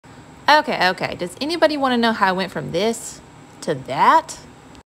Okay. Does anybody want to know how I went from this to that?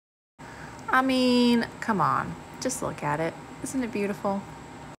 I mean, come on. Just look at it. Isn't it beautiful?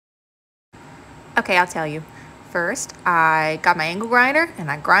 Okay, I'll tell you. First, I got my angle grinder and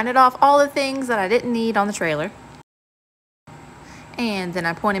I grinded off all the things that I didn't need on the trailer. And then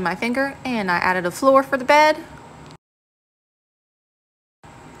I pointed my finger and I added a floor for the bed.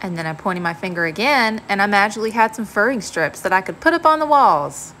 And then I pointed my finger again and I magically had some furring strips that I could put up on the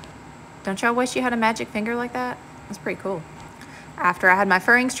walls. Don't y'all wish you had a magic finger like that? That's pretty cool. After I had my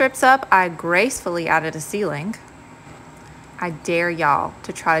furring strips up, I gracefully added a ceiling. I dare y'all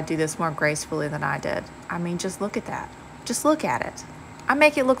to try to do this more gracefully than I did. I mean, just look at that. Just look at it. I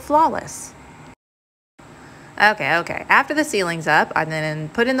make it look flawless. Okay. After the ceiling's up, I then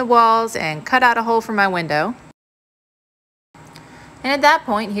put in the walls and cut out a hole for my window. And at that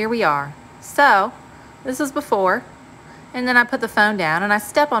point, here we are. So, this is before. And then I put the phone down and I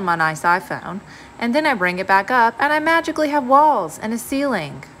step on my nice iPhone. And then I bring it back up and I magically have walls and a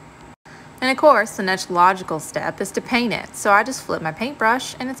ceiling. And of course, the next logical step is to paint it. So I just flip my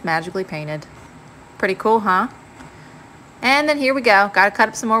paintbrush and it's magically painted. Pretty cool, huh? And then here we go. Gotta cut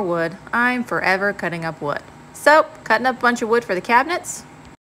up some more wood. I'm forever cutting up wood. So, cutting up a bunch of wood for the cabinets.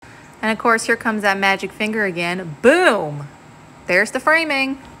 And of course, here comes that magic finger again. Boom! There's the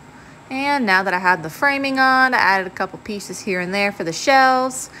framing. And now that I have the framing on, I added a couple pieces here and there for the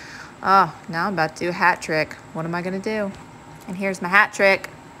shelves. Oh, now I'm about to do a hat trick. What am I gonna do? And here's my hat trick.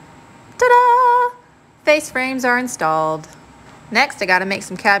 Ta-da! Face frames are installed. Next, I gotta make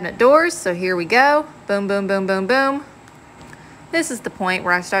some cabinet doors, so here we go. Boom, boom, boom, boom, boom. This is the point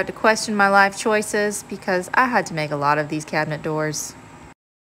where I start to question my life choices because I had to make a lot of these cabinet doors.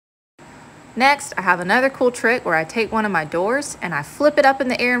 Next, I have another cool trick where I take one of my doors and I flip it up in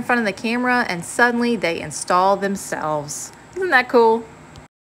the air in front of the camera and suddenly they install themselves. Isn't that cool?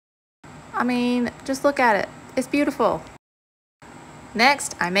 I mean, just look at it. It's beautiful.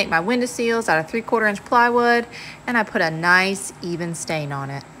 Next, I make my window seals out of 3/4 inch plywood and I put a nice even stain on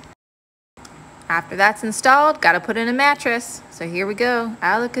it. After that's installed, gotta put in a mattress. So here we go.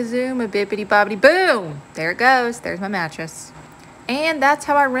 Alakazoo, a bippity bobbity boom. There it goes. There's my mattress. And that's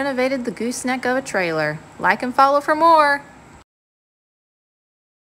how I renovated the gooseneck of a trailer. Like and follow for more.